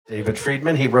David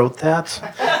Friedman, he wrote that.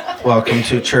 Welcome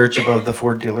to Church Above the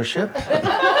Ford Dealership.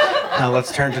 Now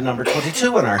let's turn to number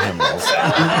 22 in our hymnals.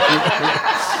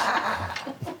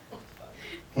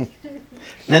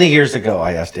 Many years ago,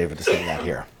 I asked David to sing that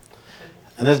here.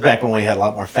 And this is back when we had a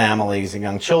lot more families and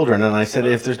young children. And I said,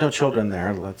 if there's no children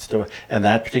there, let's do it. And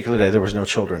that particular day, there was no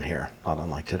children here, not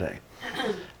unlike today.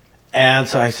 And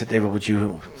so I said, David, would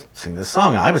you sing this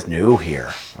song? I was new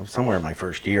here. I was somewhere in my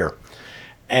first year.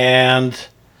 And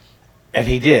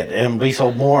he did. And we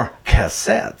sold more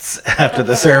cassettes after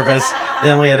the service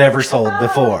than we had ever sold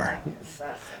before.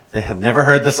 They had never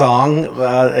heard the song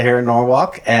here in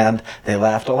Norwalk, and they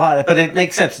laughed a lot. But it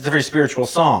makes sense. It's a very spiritual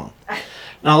song.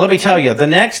 Now, let me tell you, the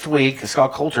next week,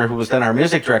 Scott Coulter, who was then our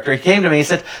music director, he came to me and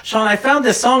said, Shawn, I found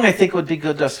this song I think would be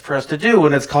good for us to do,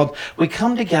 and it's called We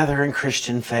Come Together in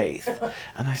Christian Faith.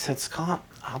 And I said, Scott,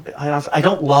 I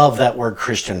don't love that word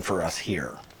Christian for us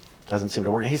here. Doesn't seem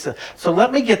to work. He said, so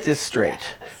let me get this straight.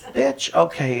 Bitch,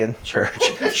 okay in church.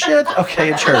 Shit,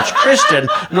 okay in church. Christian,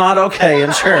 not okay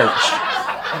in church.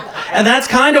 And that's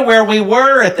kind of where we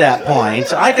were at that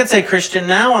point. I could say Christian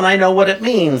now, and I know what it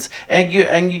means.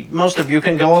 And most of you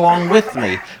can go along with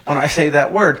me when I say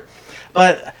that word.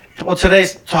 But, well,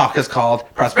 today's talk is called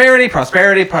Prosperity,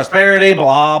 Prosperity, Prosperity,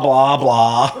 blah, blah,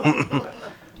 blah.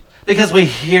 Because we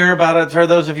hear about it, for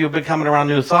those of you who've been coming around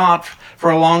New Thought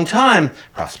for a long time,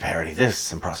 prosperity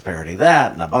this and prosperity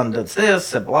that and abundance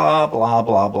this and blah, blah,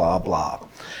 blah, blah, blah.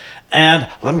 And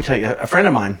let me tell you, a friend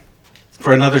of mine,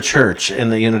 for another church in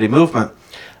the Unity movement,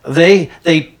 they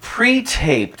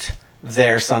pre-taped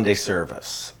their Sunday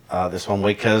service this one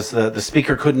week because the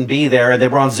speaker couldn't be there, and they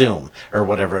were on Zoom or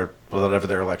whatever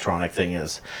their electronic thing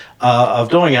is of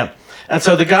doing it. And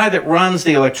so the guy that runs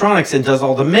the electronics and does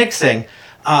all the mixing,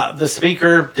 the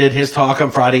speaker did his talk on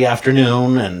Friday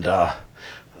afternoon, and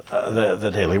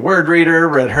the Daily Word Reader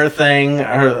read her thing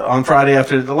on Friday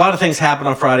afternoon. A lot of things happen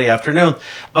on Friday afternoon,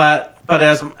 but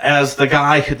as the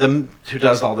guy who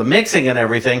does all the mixing and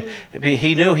everything,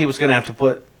 he knew he was going to have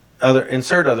to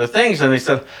insert other things, and he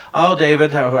said, "Oh,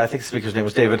 David, I think the speaker's name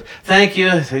was David. Thank you.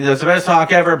 That's the best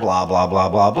talk ever. Blah blah blah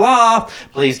blah blah.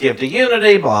 Please give to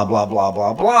Unity. Blah blah blah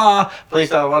blah blah.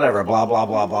 Please whatever. Blah blah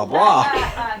blah blah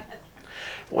blah."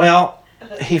 Well,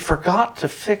 he forgot to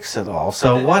fix it all.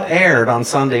 So what aired on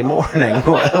Sunday morning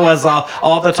was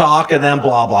all the talk, and then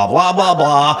blah, blah, blah, blah,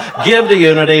 blah, give to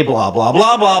Unity, blah, blah,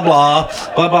 blah, blah, blah,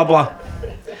 blah, blah, blah.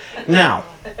 Now,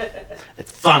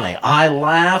 it's funny. I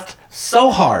laughed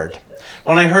so hard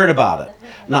when I heard about it.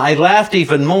 Now, I laughed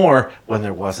even more when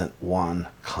there wasn't one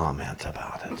comment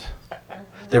about it.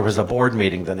 There was a board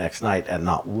meeting the next night, and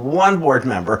not one board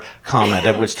member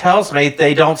commented, which tells me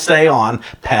they don't stay on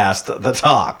past the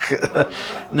talk.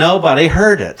 Nobody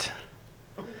heard it.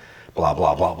 Blah,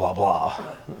 blah, blah, blah, blah.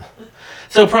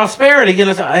 So prosperity,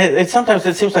 sometimes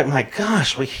it seems like, my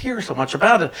gosh, we hear so much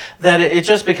about it, that it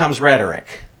just becomes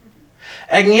rhetoric.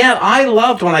 And yet, I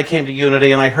loved when I came to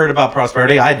Unity and I heard about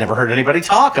prosperity. I had never heard anybody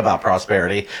talk about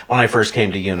prosperity when I first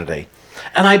came to Unity.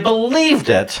 And I believed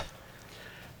it.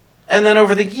 And then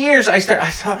over the years, I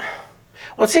thought,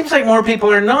 well, it seems like more people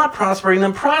are not prospering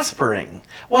than prospering.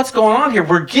 What's going on here?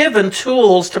 We're given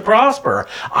tools to prosper.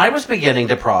 I was beginning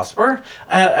to prosper.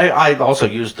 I also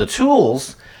used the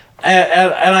tools.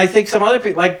 And I think some other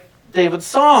people, like David's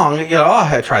song,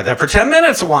 I tried that for 10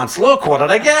 minutes once. Look, what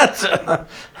did I get?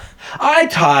 I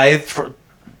tithed for a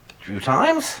few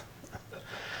times.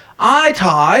 I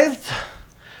tithed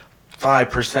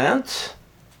 5%.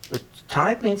 The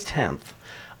tithe means tenth.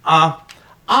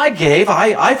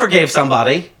 I forgave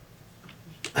somebody.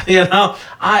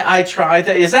 I tried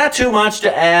that. Is that too much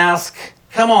to ask?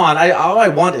 Come on, all I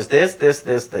want is this, and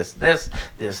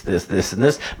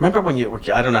this. Remember when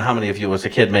I don't know how many of you as a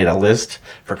kid made a list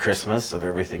for Christmas of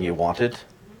everything you wanted?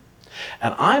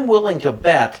 And I'm willing to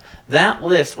bet that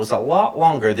list was a lot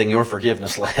longer than your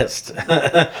forgiveness list.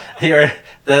 The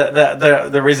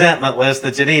resentment list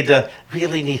that you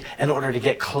really need in order to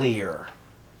get clear.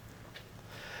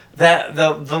 That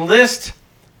the list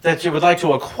that you would like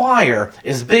to acquire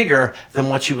is bigger than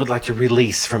what you would like to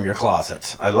release from your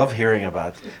closet. I love hearing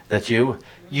about that you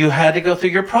had to go through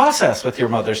your process with your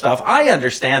mother stuff. I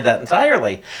understand that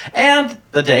entirely. And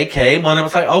the day came when it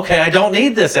was like, okay, I don't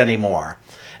need this anymore.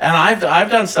 And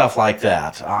I've done stuff like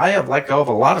that. I have let go of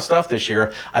a lot of stuff this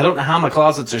year. I don't know how my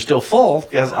closets are still full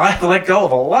because I've let go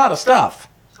of a lot of stuff.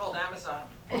 It's called Amazon.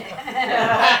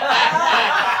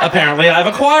 Apparently, I've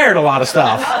acquired a lot of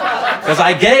stuff because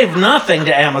I gave nothing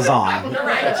to Amazon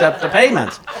except the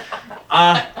payment.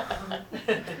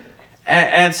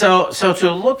 And so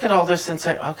to look at all this and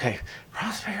say, okay,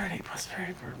 prosperity.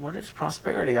 What is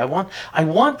prosperity? I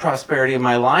want prosperity in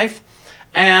my life.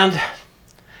 And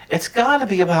it's got to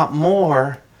be about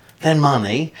more than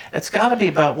money. It's got to be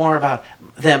about more about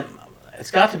them.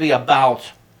 It's got to be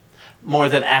about more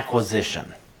than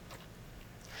acquisition.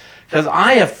 Because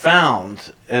I have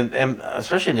found, and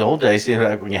especially in the old days,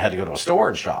 when you had to go to a store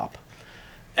and shop,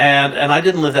 and I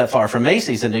didn't live that far from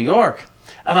Macy's in New York,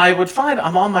 and I would find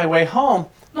I'm on my way home,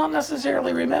 not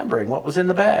necessarily remembering what was in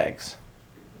the bags.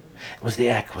 It was the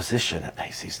acquisition at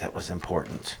Macy's that was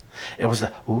important. It was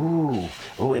the, ooh,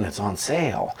 and it's on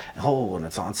sale. Oh, and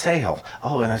it's on sale.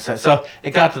 Oh, and it's, so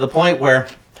it got to the point where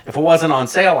if it wasn't on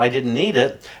sale, I didn't need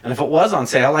it. And if it was on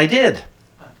sale, I did.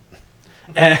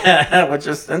 Which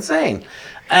is insane.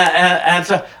 And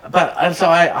so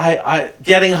I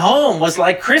getting home was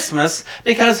like Christmas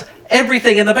because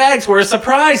everything in the bags were a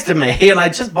surprise to me. And I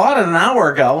just bought it an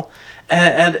hour ago.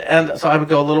 And so I would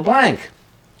go a little blank.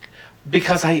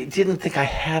 Because I didn't think I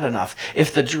had enough.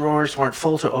 If the drawers weren't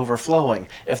full to overflowing,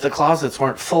 if the closets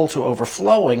weren't full to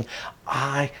overflowing,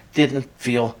 I didn't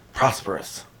feel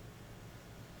prosperous.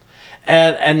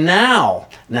 And now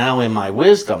in my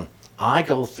wisdom, I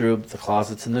go through the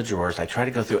closets and the drawers. I try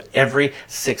to go through every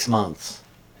 6 months.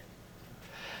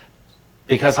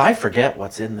 Because I forget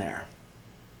what's in there.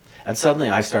 And suddenly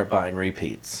I start buying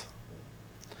repeats.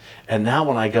 And now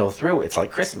when I go through, it's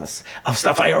like Christmas of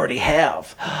stuff I already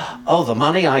have. Oh, the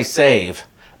money I save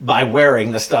by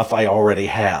wearing the stuff I already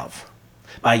have.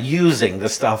 By using the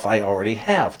stuff I already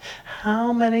have.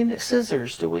 How many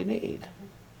scissors do we need?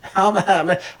 How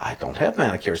many? I don't have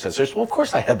manicure scissors. Well, of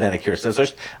course I have manicure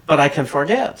scissors, but I can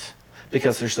forget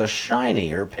because there's a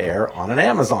shinier pair on an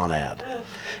Amazon ad.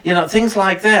 You know, things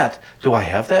like that. Do I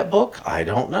have that book? I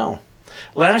don't know.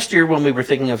 Last year when we were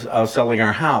thinking of selling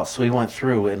our house, we went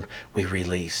through and we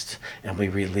released and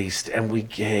we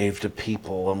gave to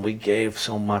people and we gave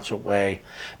so much away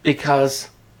because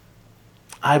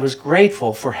I was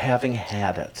grateful for having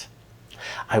had it.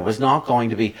 I was not going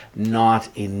to be not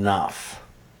enough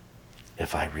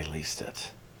if I released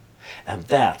it. And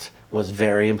that was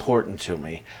very important to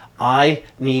me. I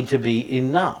need to be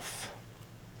enough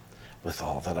with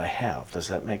all that I have. Does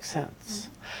that make sense?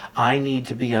 I need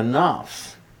to be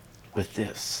enough with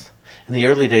this. In the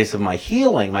early days of my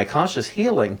healing, my conscious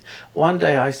healing, one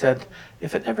day I said,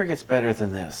 if it never gets better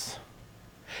than this,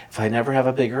 if I never have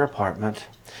a bigger apartment,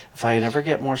 if I never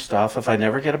get more stuff, if I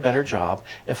never get a better job,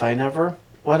 if I never,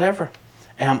 whatever,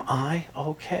 am I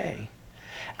okay?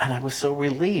 And I was so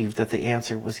relieved that the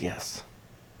answer was yes.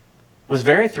 It was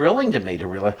very thrilling to me to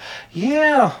realize,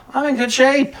 yeah, I'm in good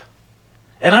shape.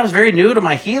 And I was very new to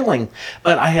my healing,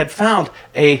 but I had found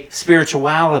a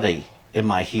spirituality in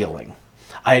my healing.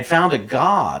 I had found a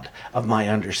God of my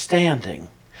understanding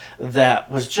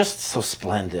that was just so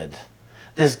splendid.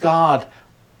 This God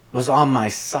was on my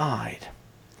side,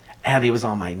 and he was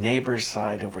on my neighbor's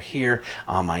side over here,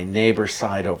 on my neighbor's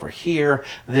side over here.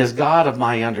 This God of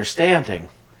my understanding.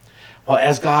 Well,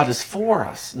 as God is for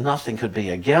us, nothing could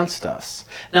be against us.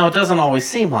 Now, it doesn't always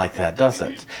seem like that, does it?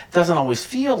 It doesn't always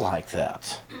feel like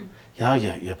that. You know,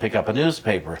 you pick up a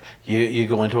newspaper, you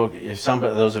go into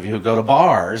those of you who go to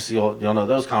bars, you'll know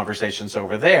those conversations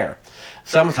over there.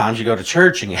 Sometimes you go to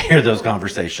church and you hear those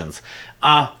conversations.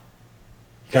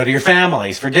 Go to your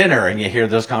families for dinner and you hear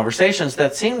those conversations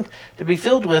that seem to be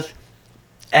filled with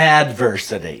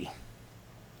adversity.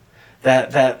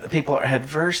 That people are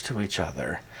adverse to each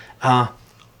other.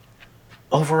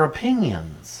 Over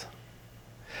opinions.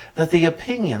 That the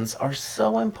opinions are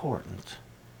so important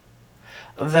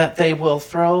that they will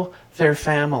throw their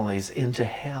families into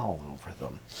hell over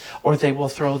them, or they will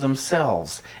throw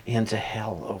themselves into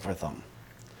hell over them.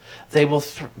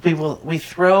 We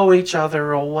throw each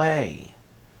other away.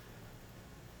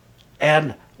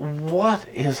 And what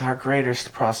is our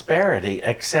greatest prosperity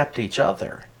except each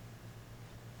other?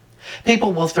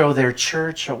 People will throw their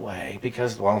church away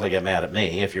because, well, they get mad at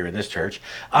me if you're in this church.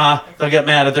 They'll get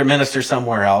mad at their minister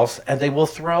somewhere else, and they will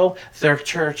throw their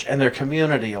church and their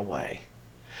community away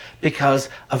because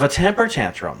of a temper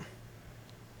tantrum.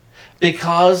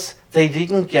 Because they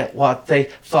didn't get what they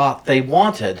thought they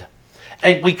wanted.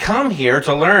 And we come here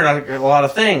to learn a lot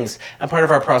of things, and part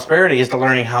of our prosperity is to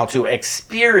learning how to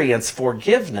experience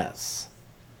forgiveness.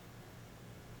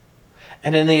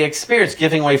 And in the experience,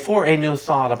 giving way for a new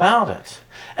thought about it.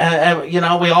 And you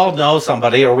know, we all know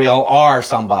somebody, or we all are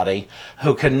somebody,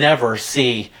 who can never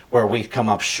see where we've come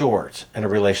up short in a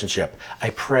relationship.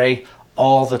 I pray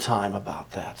all the time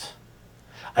about that.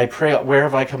 I pray, where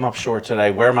have I come up short today?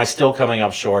 Where am I still coming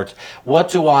up short? What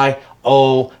do I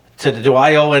owe do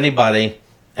I owe anybody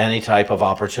any type of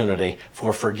opportunity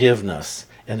for forgiveness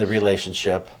in the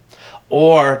relationship?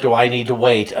 Or do I need to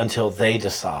wait until they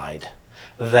decide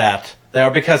that there,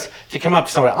 because to come up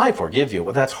to somebody, I forgive you,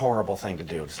 well, that's a horrible thing to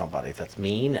do to somebody. That's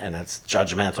mean and it's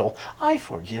judgmental. I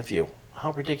forgive you.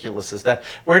 How ridiculous is that?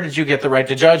 Where did you get the right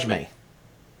to judge me?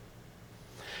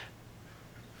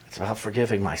 It's about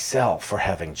forgiving myself for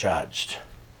having judged.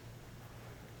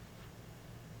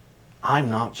 I'm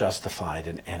not justified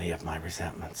in any of my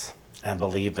resentments. And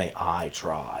believe me, I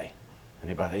try.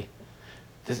 Anybody?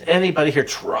 Does anybody here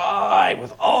try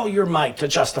with all your might to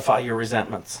justify your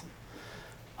resentments?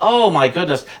 Oh my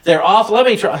goodness, they're off. Let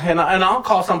me try, and I'll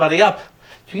call somebody up.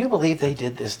 Do you believe they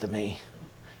did this to me?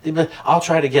 I'll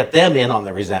try to get them in on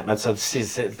the resentment, so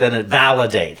then it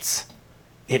validates.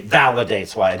 It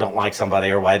validates why I don't like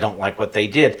somebody or why I don't like what they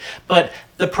did. But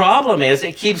the problem is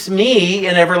it keeps me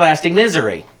in everlasting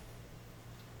misery.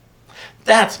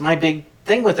 That's my big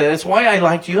thing with it. It's why I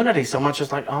liked Unity so much.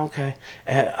 It's like, okay.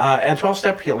 And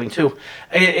 12-step healing too.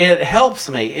 It helps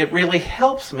me. It really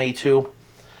helps me to,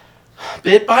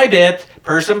 bit by bit,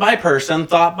 person by person,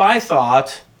 thought by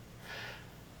thought,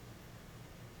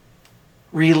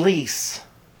 release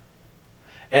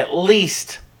at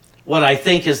least what I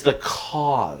think is the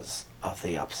cause of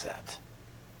the upset.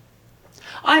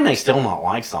 I may still not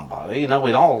like somebody. We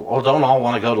don't all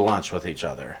want to go to lunch with each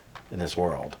other in this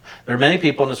world. There are many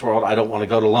people in this world I don't want to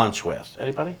go to lunch with.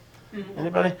 Anybody? Mm-hmm.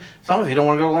 Anybody? Some of you don't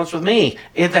want to go to lunch with me.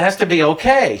 It has to be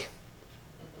okay.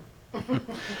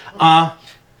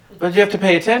 But you have to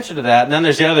pay attention to that. And then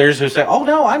there's the others who say, oh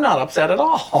no, I'm not upset at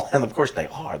all. And of course they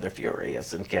are. They're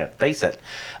furious and can't face it.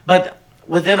 But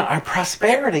within our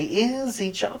prosperity is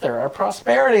each other. Our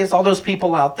prosperity is all those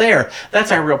people out there.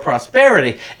 That's our real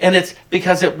prosperity. And it's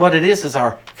because what it is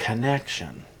our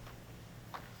connection.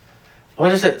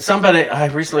 What is it? I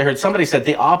recently heard somebody said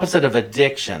the opposite of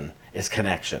addiction is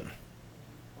connection.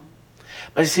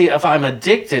 But you see, if I'm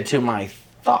addicted to my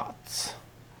thoughts,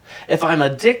 if I'm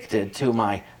addicted to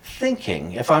my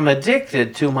thinking, if I'm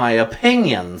addicted to my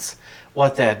opinions,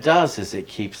 what that does is it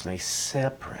keeps me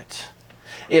separate.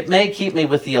 It may keep me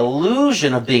with the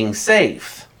illusion of being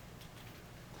safe,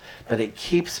 but it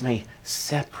keeps me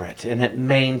separate, and it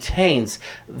maintains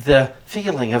the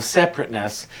feeling of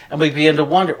separateness. And we begin to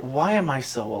wonder, why am I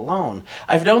so alone?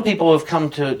 I've known people who have come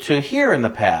to here in the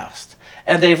past,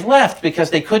 and they've left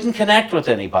because they couldn't connect with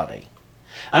anybody.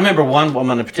 I remember one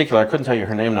woman in particular, I couldn't tell you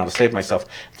her name now to save myself.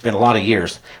 It's been a lot of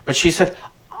years. But she said,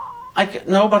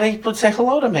 nobody would say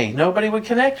hello to me. Nobody would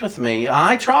connect with me.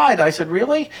 I tried. I said,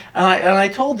 really? And I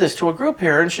told this to a group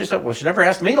here, and she said, well, she never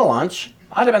asked me to lunch.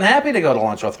 I'd have been happy to go to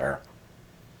lunch with her.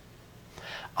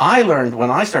 I learned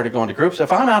when I started going to groups,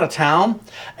 if I'm out of town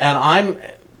and I'm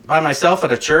by myself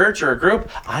at a church or a group,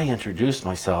 I introduce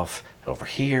myself over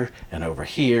here and over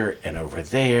here and over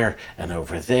there and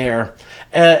over there.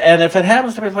 And if it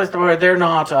happens to be a place where they're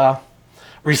not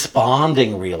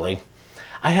responding really,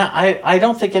 I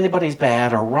don't think anybody's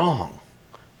bad or wrong.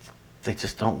 They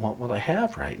just don't want what I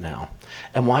have right now.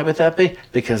 And why would that be?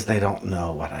 Because they don't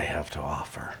know what I have to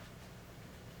offer.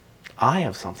 I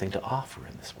have something to offer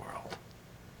in this world.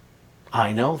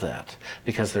 I know that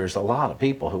because there's a lot of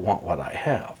people who want what I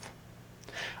have.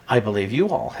 I believe you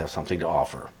all have something to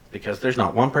offer because there's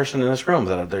not one person in this room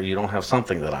that you don't have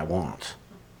something that I want.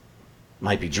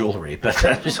 Might be jewelry, but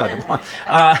that's beside the point.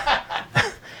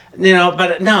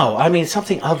 But no, I mean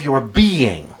something of your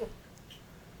being,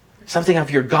 something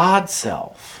of your God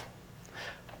self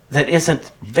that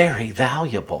isn't very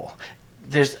valuable.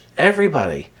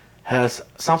 Everybody has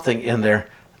something in their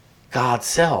God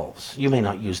selves. You may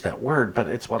not use that word, but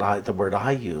it's the word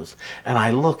I use. And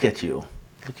I look at you,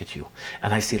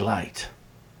 and I see light.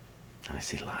 And I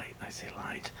see light, and I see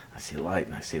light, I see light,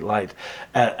 and I see light.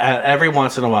 Every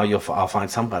once in a while, I'll find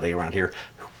somebody around here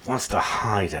who wants to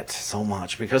hide it so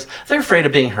much because they're afraid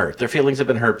of being hurt. Their feelings have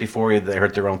been hurt before. They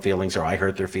hurt their own feelings, or I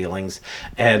hurt their feelings,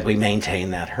 and we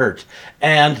maintain that hurt.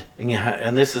 And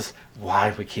this is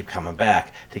why we keep coming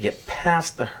back, to get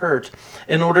past the hurt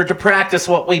in order to practice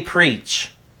what we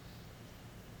preach.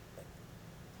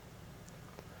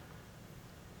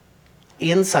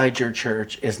 Inside your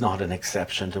church is not an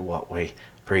exception to what we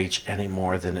preach any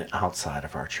more than outside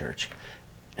of our church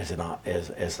is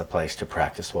the place to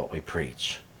practice what we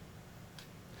preach.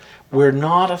 We're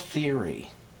not a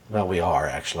theory. Well, we are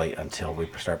actually until we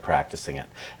start practicing it.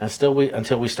 Until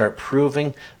we start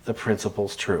proving the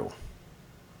principles true.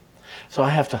 So I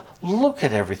have to look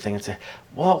at everything and say,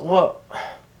 well,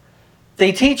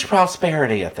 they teach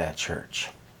prosperity at that church.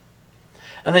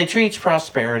 And they teach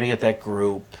prosperity at that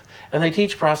group. And they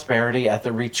teach prosperity at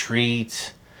the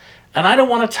retreat. And I don't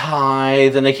want to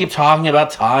tithe. And they keep talking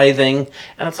about tithing.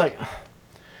 And it's like,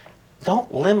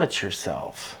 don't limit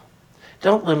yourself.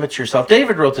 Don't limit yourself.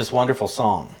 David wrote this wonderful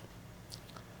song.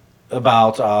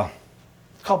 about,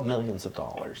 it's called Millions of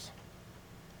Dollars.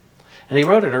 And he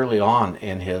wrote it early on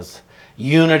in his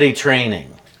Unity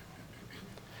training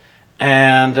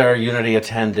and our Unity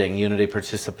attending, Unity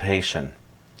participation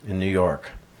in New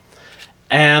York.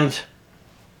 And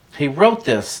he wrote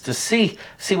this to see,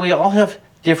 we all have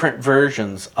different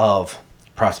versions of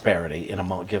prosperity in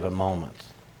a given moment.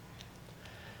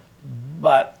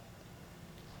 But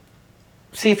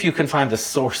see if you can find the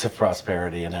source of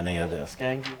prosperity in any of this,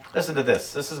 gang. Listen to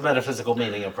this. This is metaphysical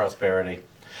meaning of prosperity.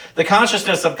 The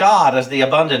consciousness of God as the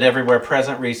abundant, everywhere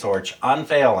present resource,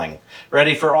 unfailing,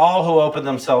 ready for all who open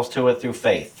themselves to it through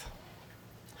faith.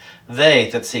 They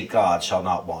that seek God shall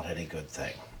not want any good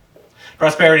thing.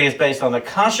 Prosperity is based on the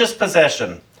conscious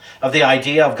possession of the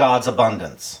idea of God's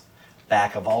abundance.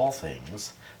 Back of all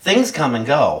things, things come and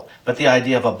go, but the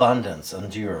idea of abundance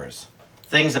endures.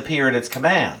 Things appear at its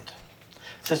command.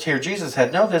 It says here, Jesus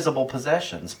had no visible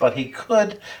possessions, but he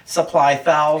could supply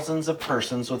thousands of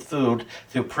persons with food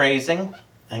through praising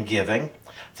and giving,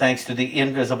 thanks to the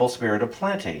invisible spirit of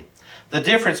plenty. The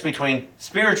difference between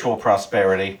spiritual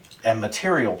prosperity and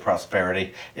material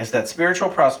prosperity is that spiritual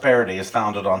prosperity is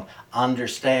founded on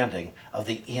understanding of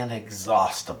the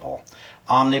inexhaustible,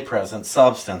 omnipresent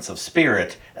substance of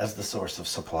spirit as the source of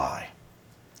supply.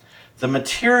 The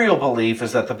material belief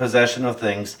is that the possession of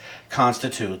things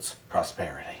constitutes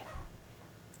prosperity.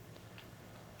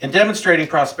 In demonstrating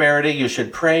prosperity, you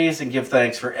should praise and give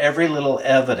thanks for every little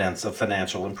evidence of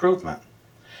financial improvement.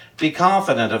 Be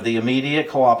confident of the immediate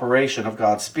cooperation of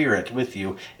God's Spirit with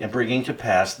you in bringing to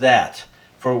pass that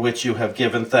for which you have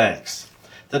given thanks.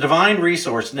 The divine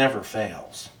resource never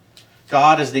fails.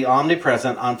 God is the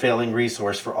omnipresent, unfailing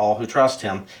resource for all who trust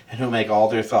him and who make all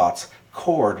their thoughts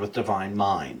accord with divine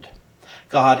mind.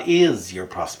 God is your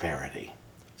prosperity.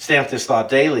 Stamp this thought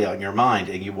daily on your mind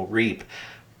and you will reap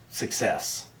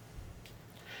success.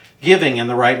 Giving in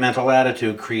the right mental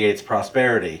attitude creates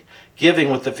prosperity.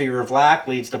 Giving with the fear of lack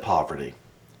leads to poverty.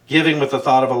 Giving with the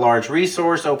thought of a large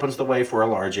resource opens the way for a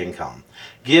large income.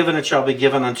 Give and it shall be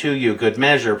given unto you, good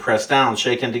measure, pressed down,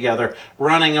 shaken together,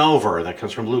 running over. That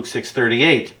comes from Luke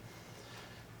 6:38.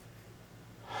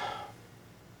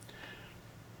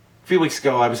 A few weeks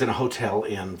ago, I was in a hotel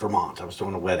in Vermont. I was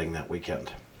doing a wedding that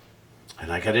weekend.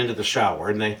 And I got into the shower,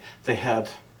 and they had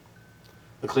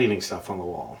the cleaning stuff on the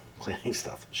wall. Cleaning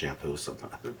stuff, shampoo, some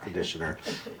conditioner,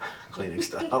 cleaning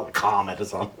stuff. Oh, Comet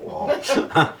is on the wall.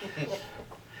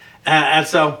 and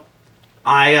so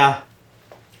I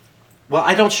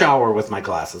don't shower with my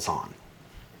glasses on.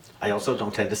 I also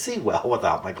don't tend to see well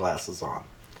without my glasses on.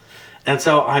 And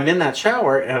so I'm in that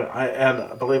shower,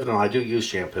 and believe it or not, I do use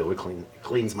shampoo. It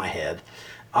cleans my head.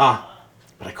 But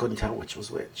I couldn't tell which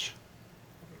was which.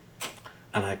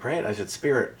 And I prayed. I said,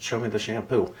 Spirit, show me the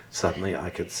shampoo. Suddenly, I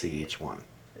could see each one.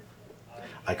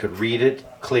 I could read it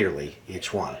clearly,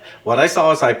 each one. What I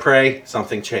saw as I pray,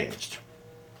 something changed.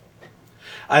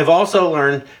 I've also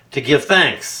learned to give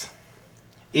thanks,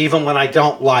 even when I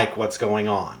don't like what's going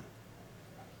on.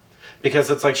 Because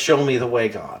it's like, show me the way,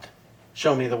 God.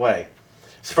 Show me the way.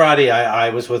 It's Friday, I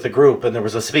was with a group, and there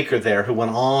was a speaker there who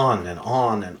went on and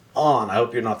on and on. I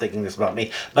hope you're not thinking this about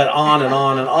me, but on and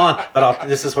on and on. But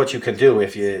this is what you can do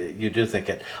if you do think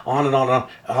it. On and on and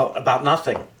on about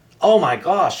nothing. Oh my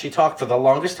gosh, she talked for the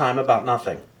longest time about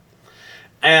nothing.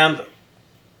 And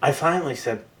I finally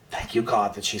said, thank you,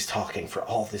 God, that she's talking for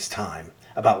all this time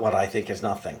about what I think is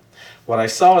nothing. What I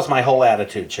saw is my whole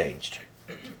attitude changed.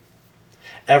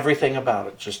 Everything about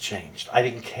it just changed. I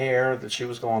didn't care that she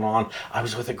was going on. I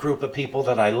was with a group of people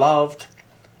that I loved,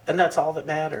 and that's all that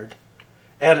mattered.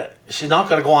 And she's not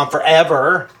going to go on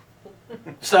forever.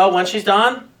 So when she's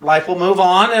done, life will move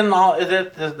on, and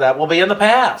that will be in the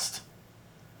past.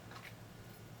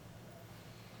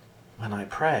 When I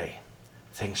pray,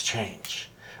 things change.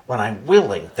 When I'm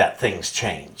willing that things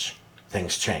change,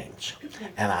 things change.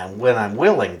 And when I'm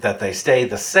willing that they stay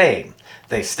the same,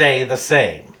 they stay the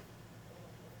same.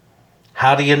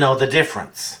 How do you know the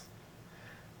difference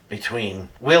between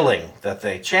willing that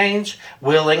they change,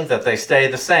 willing that they stay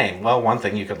the same? Well, one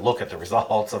thing, you could look at the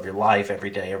results of your life every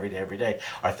day, every day, every day.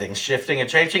 Are things shifting and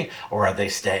changing, or are they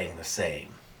staying the same?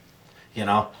 You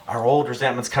know, are old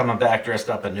resentments coming back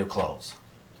dressed up in new clothes?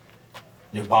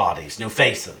 New bodies, new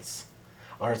faces,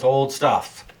 or it's old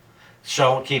stuff.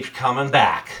 Keeps coming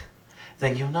back.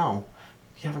 Then you know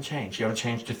you haven't changed. You haven't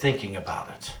changed your thinking about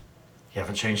it. You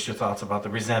haven't changed your thoughts about the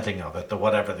resenting of it, the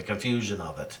whatever, the confusion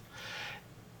of it.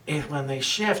 When they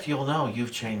shift, you'll know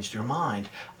you've changed your mind.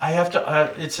 I have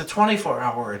to. It's a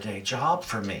 24-hour-a-day job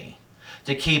for me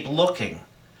to keep looking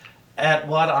at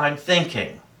what I'm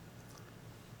thinking,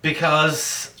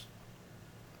 because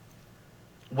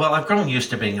Well, I've grown used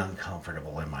to being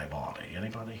uncomfortable in my body.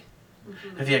 Anybody?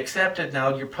 If you accept it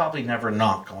now, you're probably never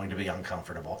not going to be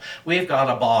uncomfortable. We've got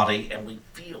a body and we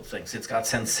feel things. It's got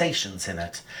sensations in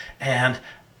it. And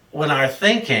when our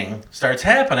thinking starts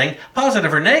happening,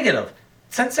 positive or negative,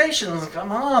 sensations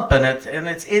come up and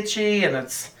it's itchy and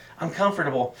it's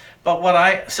uncomfortable. But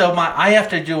I have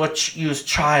to use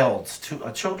children's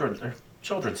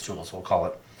tools, we'll call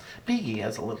it. Be ye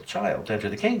as a little child, enter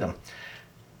the kingdom.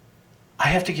 I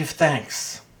have to give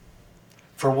thanks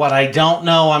for what I don't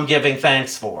know I'm giving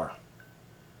thanks for.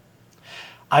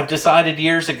 I've decided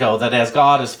years ago that as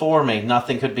God is for me,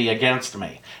 nothing could be against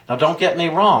me. Now don't get me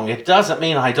wrong, it doesn't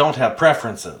mean I don't have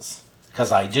preferences,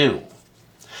 because I do.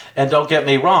 And don't get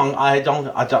me wrong,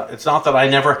 it's not that I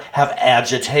never have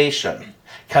agitation,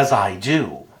 because I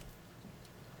do.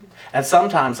 And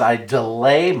sometimes I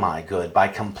delay my good by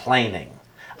complaining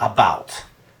about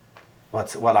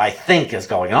what I think is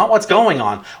going on. Not what's going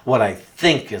on, what I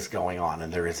think is going on,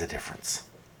 and there is a difference.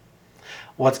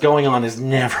 What's going on is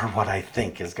never what I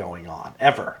think is going on,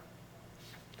 ever.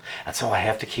 And so I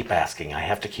have to keep asking, I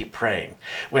have to keep praying.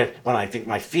 When I think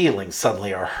my feelings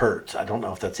suddenly are hurt, I don't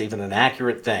know if that's even an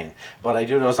accurate thing, but I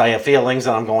do know I have feelings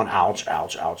and I'm going, ouch,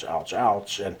 ouch, ouch, ouch,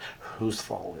 ouch, and whose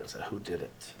fault is it? Who did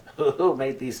it? Who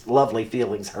made these lovely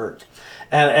feelings hurt?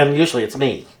 And usually it's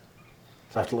me.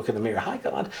 So I have to look in the mirror. Hi,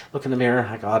 God. Look in the mirror.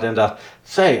 Hi, God. And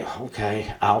say,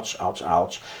 okay, ouch, ouch,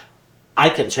 ouch. I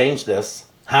can change this.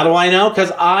 How do I know?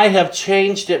 Because I have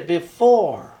changed it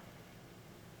before.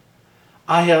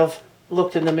 I have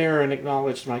looked in the mirror and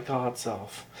acknowledged my God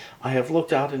self. I have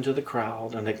looked out into the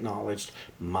crowd and acknowledged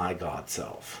my God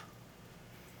self.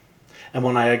 And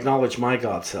when I acknowledge my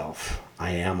God self,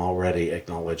 I am already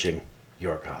acknowledging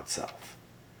your God self.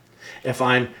 If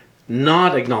I'm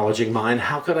not acknowledging mine,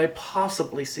 how could I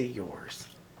possibly see yours?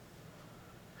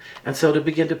 And so to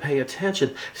begin to pay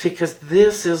attention, see, because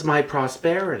this is my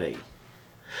prosperity.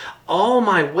 All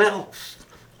my wealth,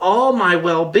 all my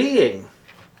well-being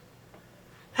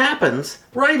happens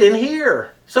right in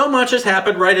here. So much has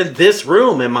happened right in this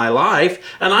room in my life,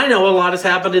 and I know a lot has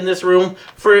happened in this room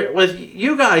with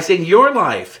you guys in your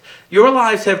life. Your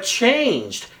lives have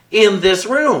changed in this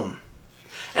room.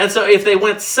 And so if they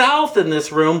went south in this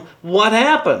room, what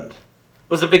happened?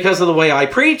 Was it because of the way I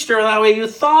preached or the way you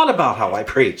thought about how I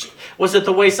preached? Was it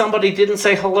the way somebody didn't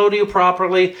say hello to you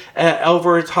properly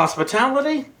over its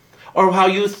hospitality? Or how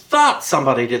you thought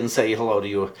somebody didn't say hello to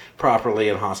you properly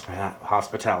in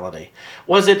hospitality?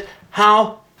 Was it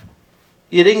how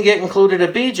you didn't get included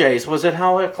at BJ's? Was it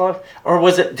how it, or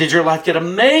was it, did your life get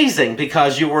amazing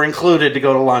because you were included to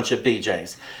go to lunch at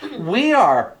BJ's? We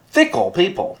are fickle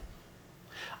people.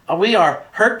 We are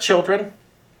hurt children,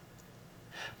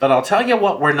 but I'll tell you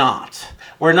what we're not.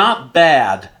 We're not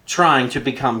bad trying to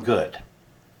become good.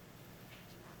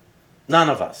 None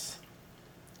of us.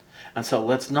 And so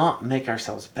let's not make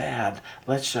ourselves bad.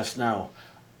 Let's just know,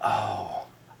 oh,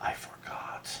 I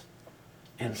forgot.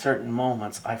 In certain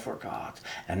moments, I forgot.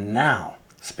 And now,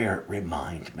 Spirit,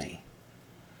 remind me.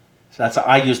 So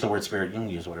I use the word Spirit. You can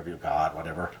use whatever you God,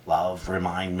 whatever, love,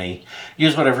 remind me.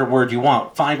 Use whatever word you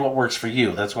want. Find what works for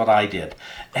you. That's what I did.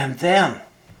 And then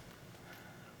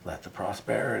let the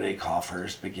prosperity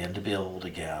coffers begin to build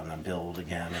again and build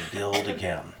again and build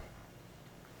again.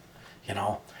 You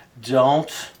know,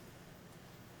 don't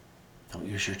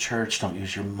use your church. Don't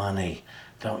use your money.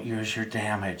 Don't use your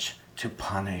damage to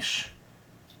punish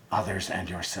others and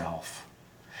yourself.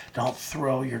 Don't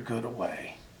throw your good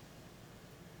away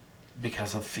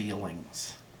because of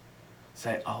feelings.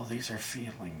 Say, oh, these are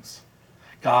feelings.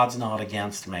 God's not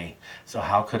against me, so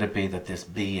how could it be that this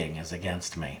being is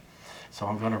against me? So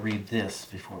I'm going to read this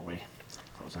before we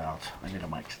close out. I need a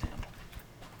mic stand.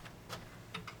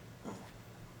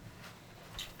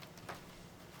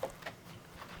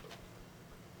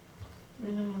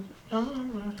 You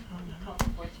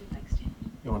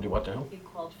want to do what to who? You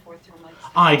called forth your mic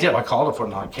stand. I did. I called it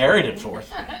forth and I carried it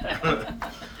forth.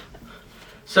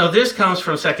 So this comes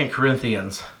from 2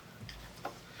 Corinthians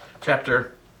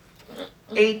chapter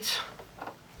 8.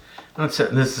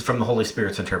 This is from the Holy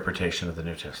Spirit's interpretation of the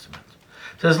New Testament.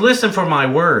 It says, listen for my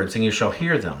words and you shall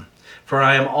hear them, for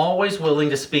I am always willing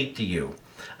to speak to you.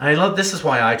 I love, this is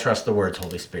why I trust the words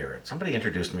Holy Spirit. Somebody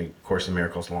introduced me Course in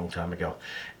Miracles a long time ago.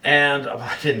 And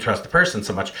I didn't trust the person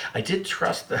so much. I did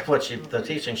trust the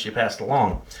teaching she passed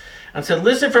along. And said,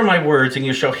 listen for my words and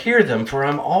you shall hear them, for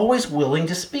I'm always willing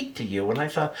to speak to you. And I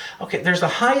thought, okay, there's the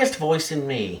highest voice in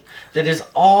me that is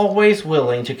always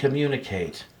willing to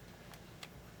communicate.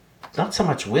 Not so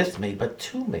much with me, but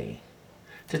to me.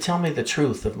 to tell me the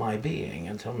truth of my being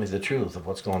and tell me the truth of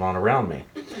what's going on around me.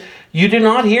 You do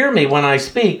not hear me when I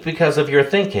speak because of your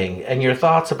thinking and your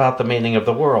thoughts about the meaning of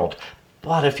the world.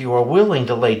 But if you are willing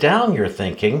to lay down your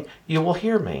thinking, you will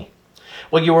hear me.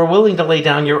 When you are willing to lay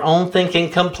down your own thinking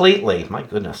completely, my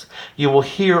goodness, you will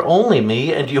hear only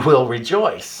me and you will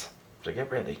rejoice. So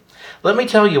get ready. Let me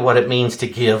tell you what it means to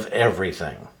give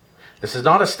everything. This is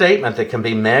not a statement that can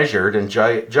be measured and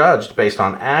judged based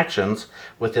on actions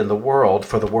within the world,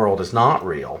 for the world is not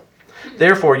real.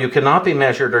 Therefore, you cannot be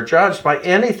measured or judged by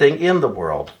anything in the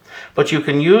world, but you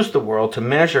can use the world to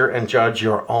measure and judge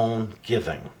your own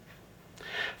giving.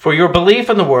 For your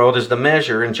belief in the world is the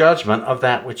measure and judgment of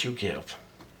that which you give.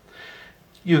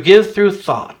 You give through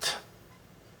thought.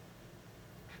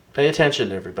 Pay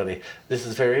attention, everybody. This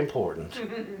is very important.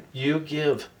 You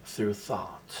give through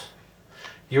thought.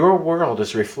 Your world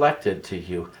is reflected to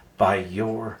you by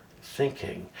your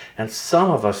thinking. And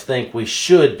some of us think we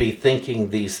should be thinking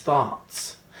these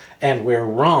thoughts. And we're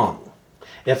wrong.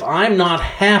 If I'm not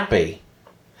happy,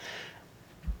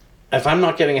 if I'm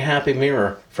not getting a happy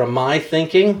mirror from my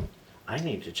thinking, I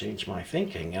need to change my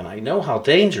thinking. And I know how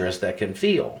dangerous that can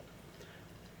feel.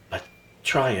 But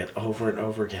try it over and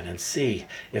over again and see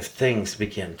if things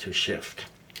begin to shift.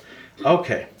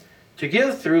 Okay. To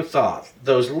give through thought,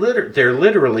 there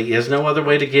literally is no other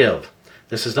way to give.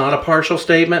 This is not a partial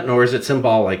statement, nor is it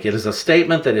symbolic. It is a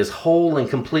statement that is whole and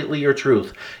completely your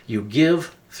truth. You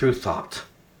give through thought.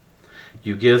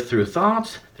 You give through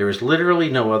thought. There is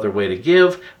literally no other way to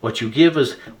give. What you give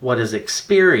is what is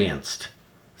experienced.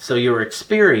 So your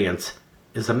experience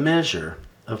is a measure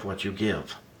of what you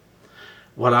give.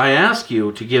 What I ask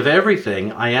you to give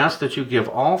everything, I ask that you give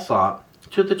all thought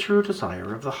to the true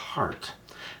desire of the heart.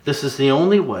 This is the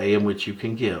only way in which you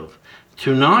can give.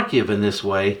 To not give in this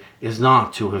way is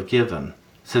not to have given,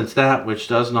 since that which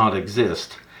does not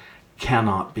exist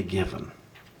cannot be given.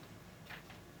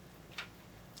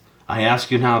 I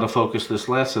ask you now to focus this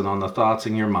lesson on the thoughts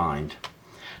in your mind.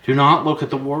 Do not look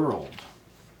at the world.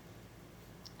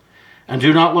 And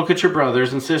do not look at your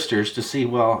brothers and sisters to see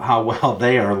how well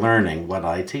they are learning what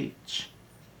I teach.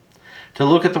 To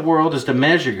look at the world is to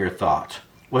measure your thought.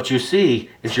 What you see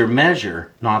is your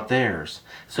measure, not theirs.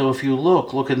 So if you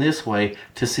look in this way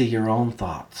to see your own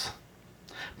thoughts.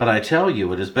 But I tell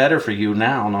you, it is better for you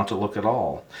now not to look at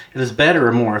all. It is better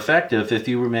and more effective if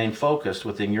you remain focused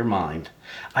within your mind.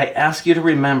 I ask you to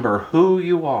remember who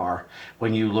you are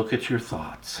when you look at your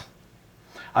thoughts.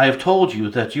 I have told you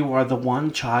that you are the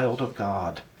one child of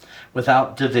God,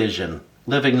 without division,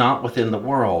 living not within the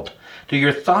world. Do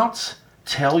your thoughts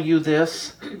tell you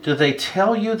this? Do they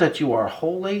tell you that you are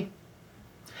holy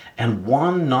and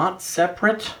one, not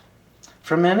separate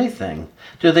from anything?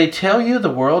 Do they tell you the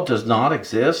world does not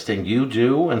exist and you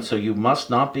do, and so you must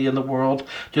not be in the world?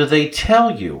 Do they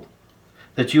tell you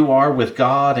that you are with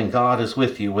God and God is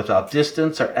with you without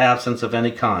distance or absence of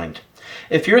any kind?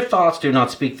 If your thoughts do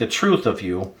not speak the truth of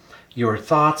you, your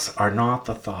thoughts are not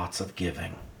the thoughts of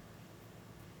giving.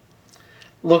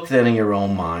 Look then in your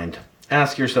own mind.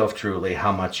 Ask yourself truly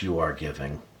how much you are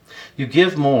giving. You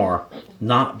give more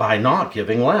not by not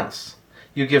giving less.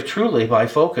 You give truly by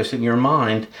focusing your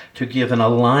mind to give in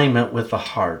alignment with the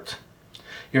heart.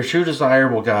 Your true desire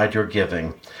will guide your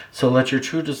giving, so let your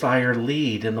true desire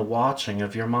lead in the watching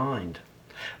of your mind.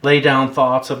 Lay down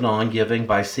thoughts of non-giving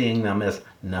by seeing them as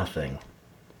nothing,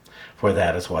 for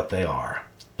that is what they are.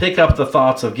 Pick up the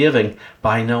thoughts of giving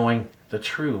by knowing the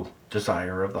true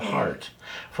desire of the heart.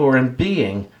 For in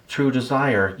being true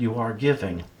desire, you are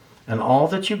giving, and all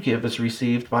that you give is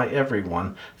received by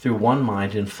everyone through one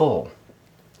mind in full.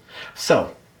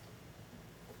 So,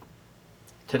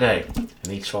 today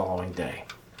and each following day,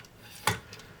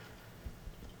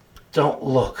 don't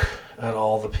look at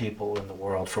all the people in the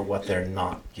world for what they're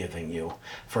not giving you,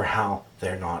 for how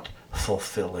they're not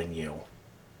fulfilling you.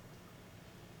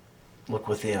 Look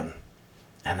within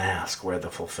and ask where the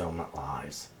fulfillment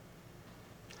lies.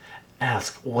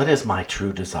 Ask, what is my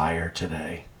true desire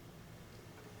today?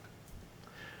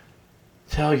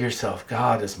 Tell yourself,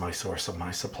 God is my source of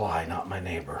my supply, not my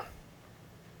neighbor.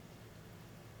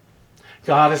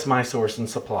 God is my source and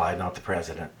supply, not the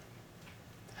president.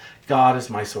 God is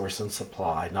my source and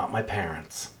supply, not my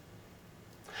parents.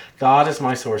 God is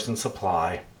my source and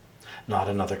supply, not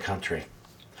another country.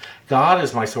 God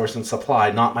is my source and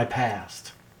supply, not my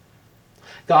past.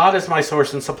 God is my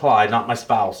source and supply, not my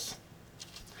spouse.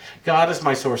 God is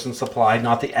my source and supply,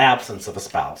 not the absence of a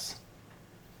spouse.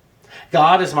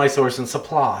 God is my source and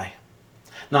supply,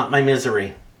 not my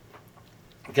misery.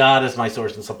 God is my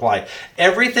source and supply.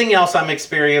 Everything else I'm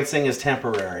experiencing is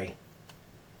temporary.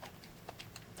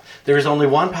 There is only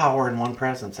one power and one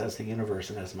presence as the universe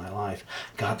and as my life.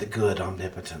 God the good,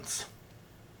 omnipotence.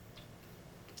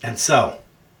 And so,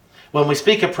 when we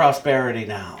speak of prosperity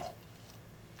now,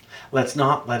 let's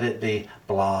not let it be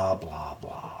blah, blah,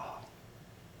 blah.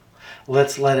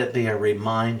 Let's let it be a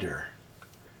reminder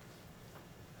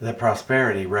that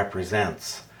prosperity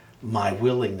represents my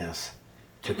willingness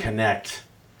to connect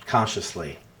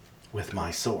consciously with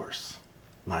my source,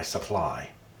 my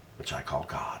supply, which I call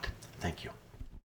God. Thank you.